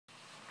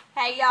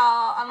Hey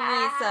y'all, I'm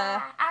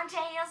Lisa. I'm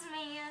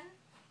Jasmine.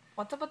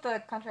 What's up with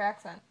the country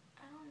accent?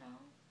 I don't know.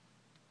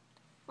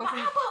 What's My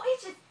in... elbow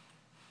itches.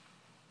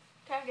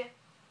 Okay, I'm good.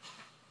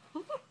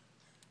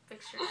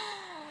 Fixture.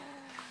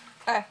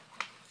 Okay,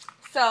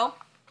 so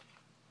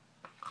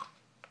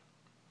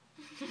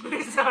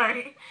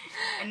sorry.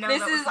 I know this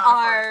that was is not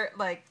our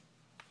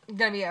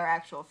gonna be our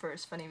actual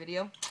first funny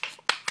video.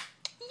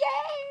 Yay!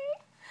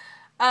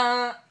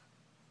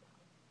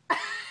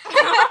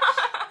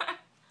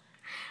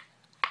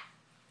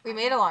 We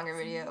made a longer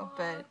video,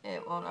 but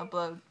it won't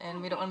upload,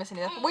 and we don't want to miss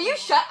any of that. Will you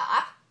shut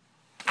up?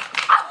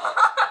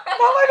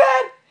 Oh my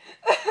god!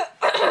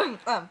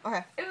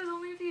 Okay. It was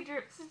only a few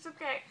drips. It's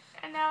okay.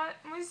 And now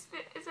my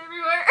spit is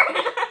everywhere.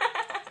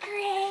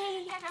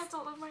 Great. And now it's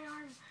all over my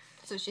arm.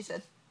 So she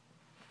said.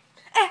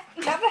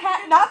 Not the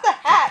hat. Not the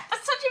hat. I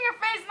was touching your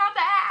face, not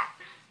the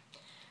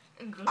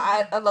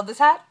hat. I love this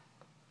hat.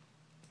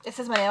 It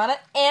says my name on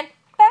it. And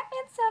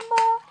Batman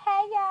symbol.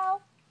 Hey,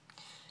 y'all.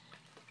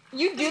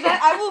 You do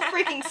that, I will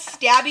freaking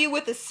stab you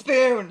with a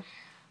spoon.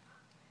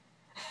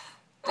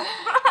 How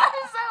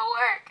does that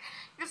work?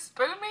 You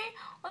spoon me?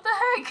 What the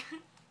heck?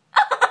 I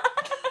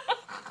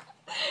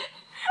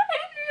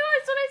didn't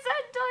realize what I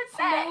said until I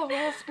said I'm not a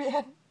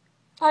lesbian.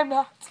 I'm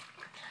not.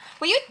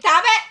 Will you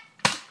stop it?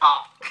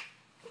 Oh.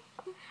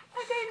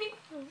 My baby.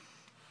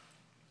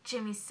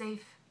 Jimmy's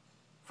safe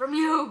from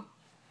you.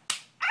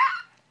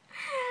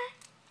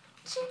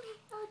 Jimmy,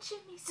 oh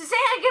Jimmy.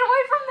 Susanna, get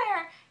away from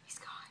there. He's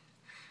gone.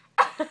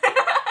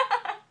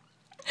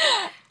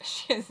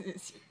 She has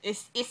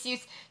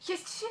issues.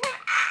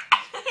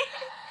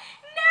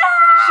 No!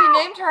 She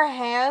named her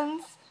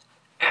hands.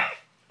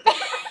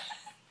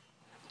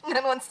 No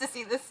one wants to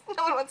see this.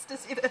 No one wants to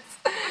see this.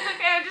 It's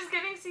okay, I'm just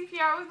getting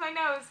CPR with my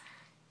nose.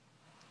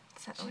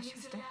 Is that what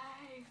she's doing?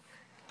 Alive.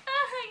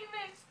 You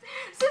missed.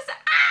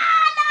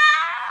 Susanna!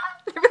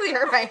 It really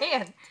hurt my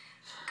hand.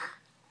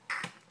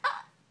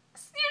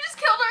 You just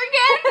killed her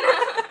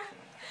again!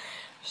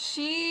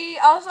 She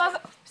also has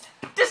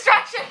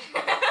Distraction!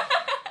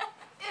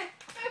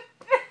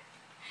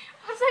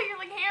 Looks like you're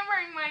like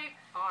hammering my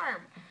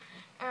arm.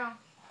 Ow.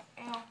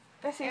 Ow.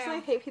 I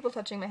seriously hate people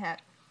touching my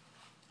hat.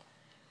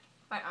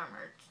 My arm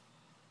hurts.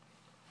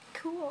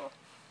 Cool.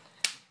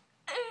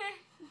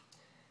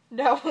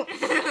 No. My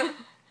finger!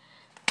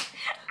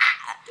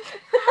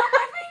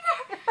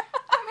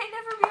 I may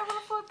never be able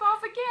to flip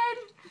off again.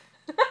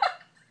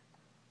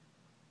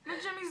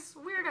 And Jimmy's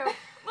weirdo.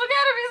 Look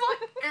at him, he's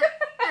like...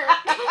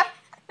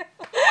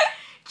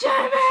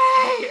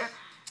 Jimmy!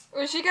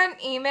 When she got an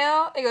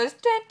email, it goes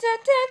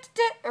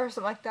or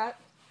something like that.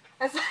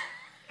 I was like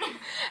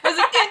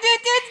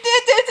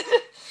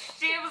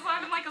She was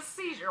having like a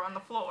seizure on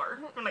the floor.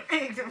 I'm like,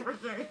 okay,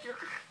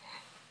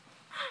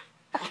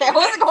 I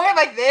wasn't going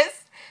like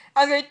this.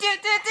 I was going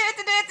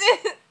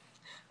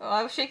Oh,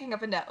 I was shaking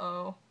up and down.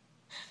 Oh,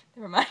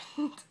 never mind.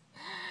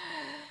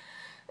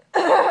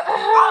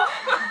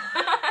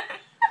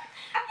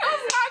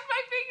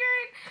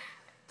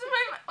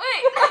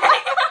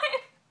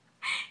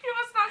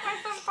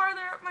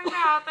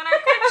 And I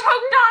could have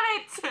choked on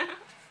it.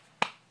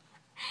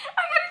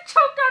 I could have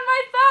choked on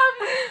my thumb.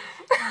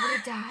 I would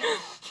have died.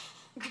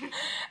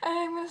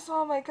 I'm gonna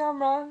swallow my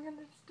gum wrong, and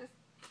it's just.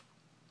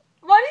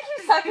 Why do you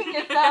keep sucking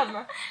your thumb?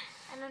 I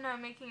don't know.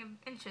 I'm making an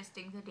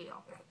interesting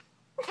video.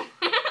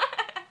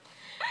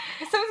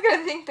 Someone's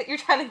gonna think that you're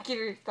trying to give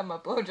your thumb a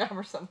blowjob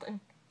or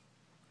something.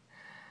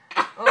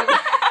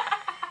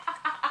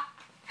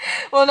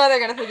 Well, no, they're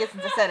gonna think it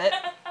since I said it.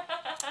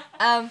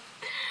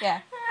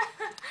 Yeah.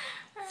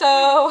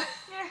 So.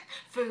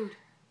 Food.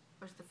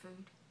 Where's the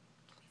food?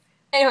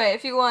 Anyway,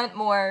 if you want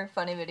more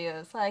funny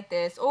videos like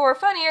this, or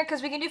funnier,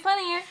 because we can do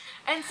funnier.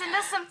 And send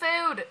us some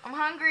food. I'm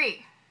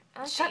hungry.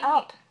 Shut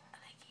up. I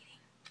like eating.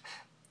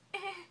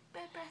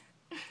 Bad breath.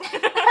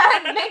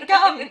 Make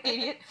gum, you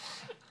idiot.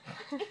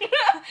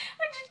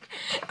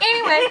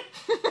 Anyway.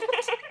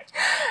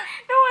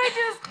 No, I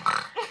just...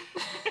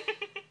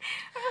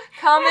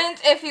 Comment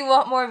if you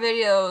want more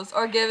videos,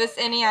 or give us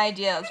any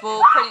ideas.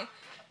 We'll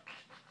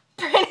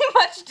pretty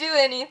much do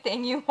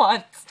anything you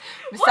want.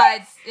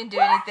 Besides do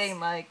anything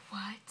like...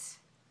 What?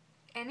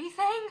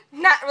 Anything?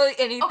 Not really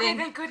anything. Okay,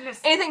 thank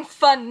goodness. Anything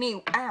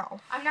funny.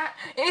 Ow. I'm not...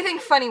 Anything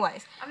funny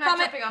wise. I'm not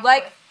Comment, jumping off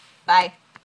like, the cliff. bye.